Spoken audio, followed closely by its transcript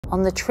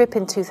On the trip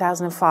in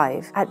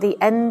 2005, at the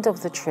end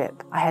of the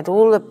trip, I had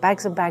all the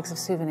bags and bags of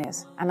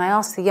souvenirs, and I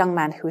asked the young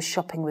man who was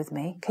shopping with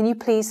me, can you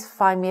please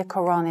find me a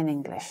Quran in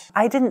English?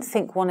 I didn't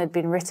think one had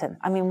been written.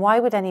 I mean, why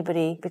would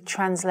anybody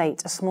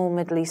translate a small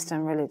Middle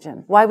Eastern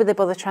religion? Why would they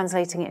bother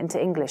translating it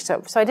into English?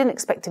 So I didn't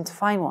expect him to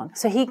find one.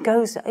 So he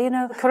goes,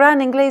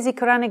 Quran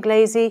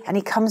Inglesi, and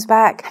he comes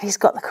back and he's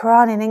got the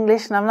Quran in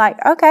English, and I'm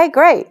like, okay,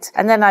 great.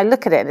 And then I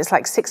look at it and it's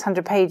like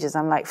 600 pages.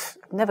 I'm like,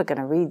 I'm never going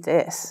to read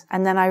this.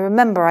 And then I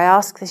remember I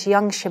asked this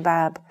young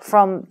shabab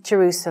from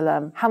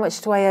Jerusalem, how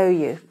much do I owe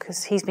you?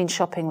 Because he's been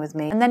shopping with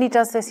me. And then he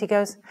does this, he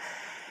goes,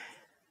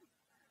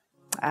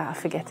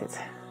 forget it.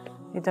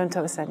 You don't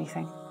owe us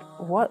anything.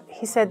 What?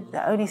 He said,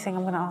 the only thing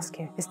I'm going to ask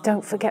you is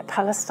don't forget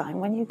Palestine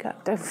when you go.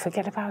 Don't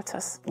forget about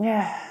us.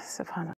 Yeah, subhanAllah.